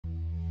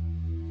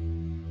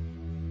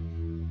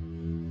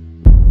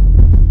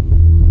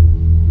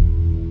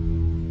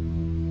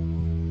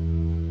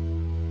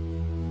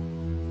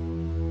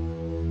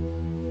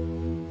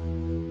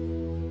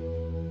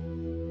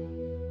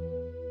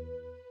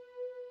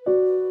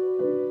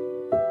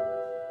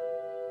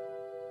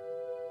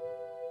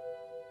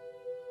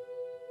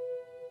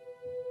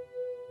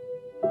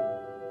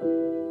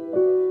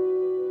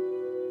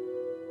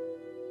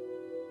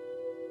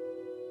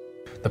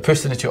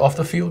person that you're off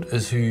the field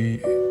is who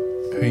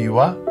you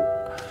are.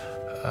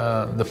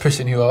 The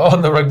person you are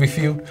on the rugby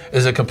field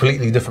is a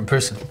completely different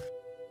person.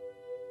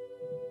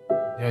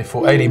 You know,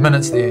 for 80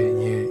 minutes there,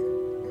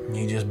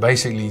 you just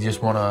basically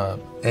just want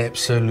to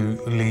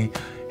absolutely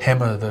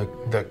hammer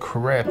the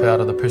crap out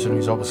of the person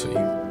who's opposite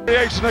you.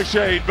 Creation of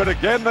shade, but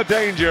again the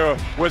danger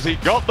was he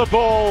got the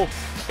ball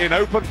in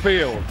open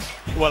field.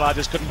 Well, I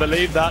just couldn't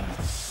believe that.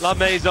 La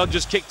Maison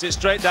just kicked it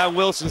straight down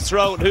Wilson's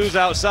throat. Who's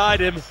outside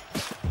him?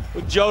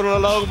 With Jonah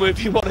Lomu,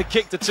 if you want to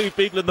kick to two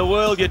people in the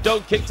world, you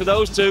don't kick to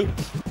those two.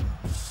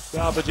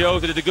 Garber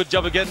Jones did a good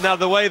job of getting out of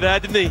the way there,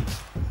 didn't he?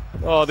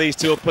 Oh, these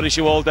two will punish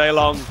you all day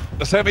long.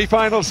 The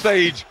semi-final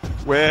stage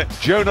where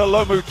Jonah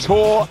Lomu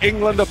tore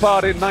England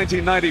apart in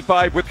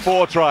 1995 with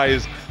 4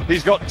 tries.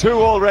 He's got 2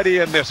 already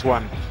in this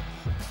one.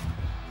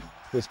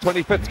 His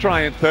 25th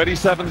try in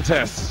 37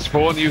 tests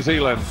for New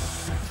Zealand.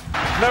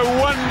 No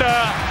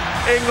wonder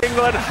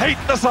England hate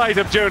the sight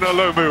of Jonah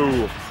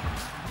Lomu.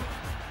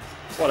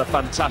 What a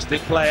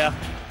fantastic player.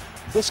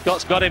 The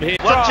Scots got him here.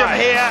 Watch him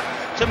here.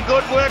 Some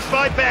good work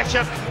by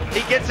Basham.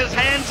 He gets his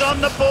hands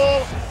on the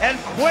ball and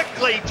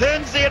quickly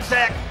turns the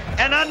attack.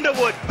 And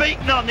Underwood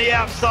beaten on the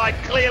outside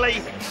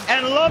clearly.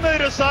 And Lomu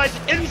decides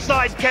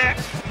inside catch.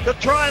 The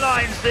try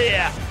line's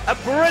there. A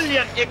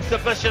brilliant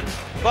exhibition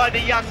by the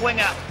young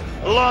winger.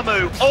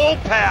 Lomu, all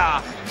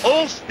power,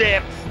 all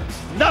step,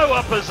 no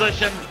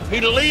opposition. He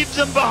leaves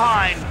him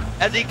behind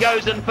as he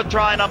goes in for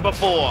try number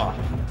 4.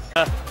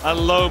 And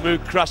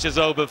Lomu crashes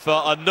over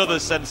for another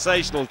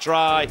sensational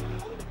try.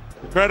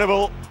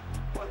 Incredible.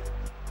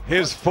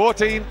 His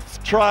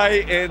 14th try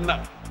in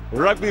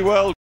Rugby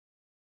World.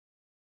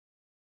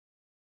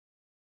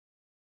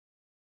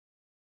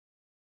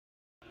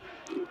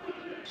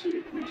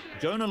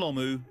 Jonah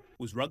Lomu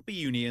was rugby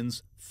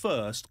union's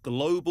first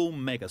global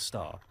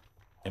megastar,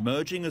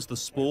 emerging as the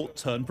sport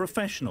turned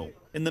professional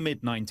in the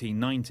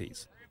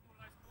mid-1990s.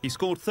 He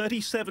scored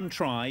 37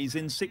 tries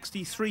in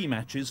 63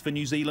 matches for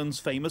New Zealand's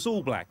famous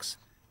All Blacks,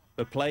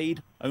 but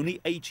played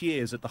only 8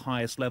 years at the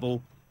highest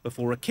level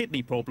before a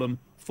kidney problem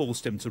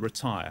forced him to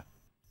retire.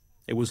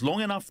 It was long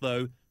enough,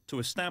 though, to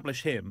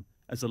establish him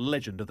as a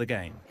legend of the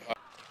game.